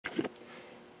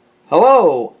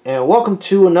Hello, and welcome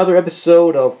to another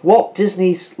episode of Walt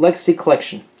Disney's Legacy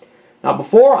Collection. Now,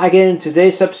 before I get into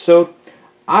today's episode,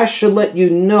 I should let you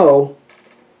know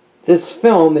this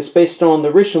film is based on the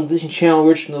original Disney Channel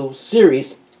original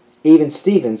series, Even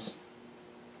Stevens.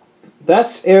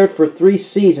 That's aired for 3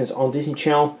 seasons on Disney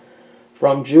Channel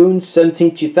from June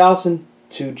 17, 2000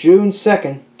 to June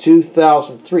 2nd,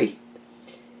 2003.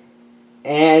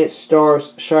 And it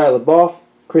stars Shia LaBeouf,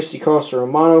 Christy Carlson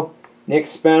Romano, Nick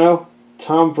Spano,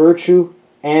 Tom Virtue,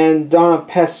 and Donna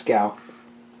Pescow.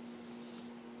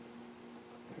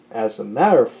 As a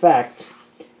matter of fact,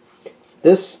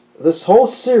 this whole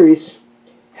series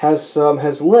has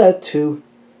led to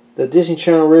the Disney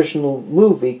Channel original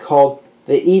movie called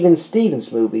the Even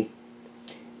Stevens movie.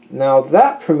 Now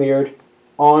that premiered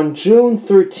on June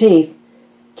 13th,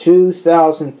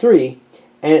 2003,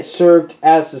 and it served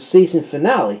as the season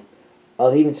finale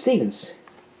of Even Stevens.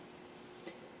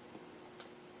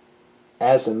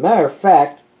 As a matter of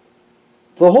fact,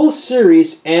 the whole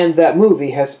series and that movie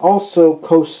has also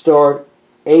co-starred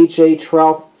A.J.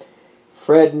 Trouth,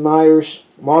 Fred Myers,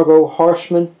 Margot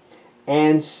Harshman,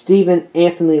 and Stephen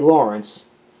Anthony Lawrence.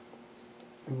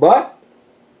 But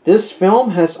this film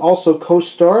has also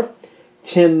co-starred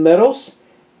Tim Meadows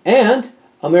and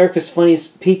America's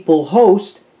Funniest People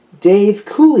host Dave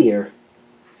Coulier,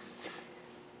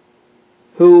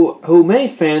 who many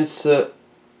fans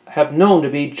have known to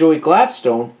be Joey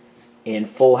Gladstone in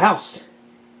Full House.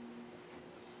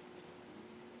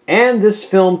 And this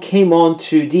film came on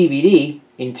to DVD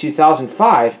in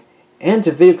 2005 and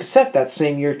to videocassette that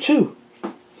same year too.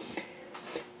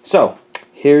 So,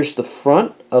 here's the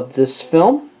front of this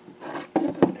film.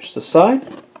 Here's the side.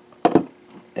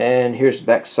 And here's the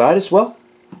back side as well.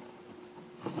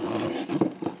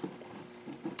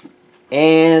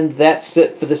 And that's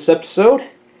it for this episode.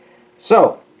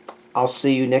 So, I'll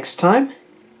see you next time.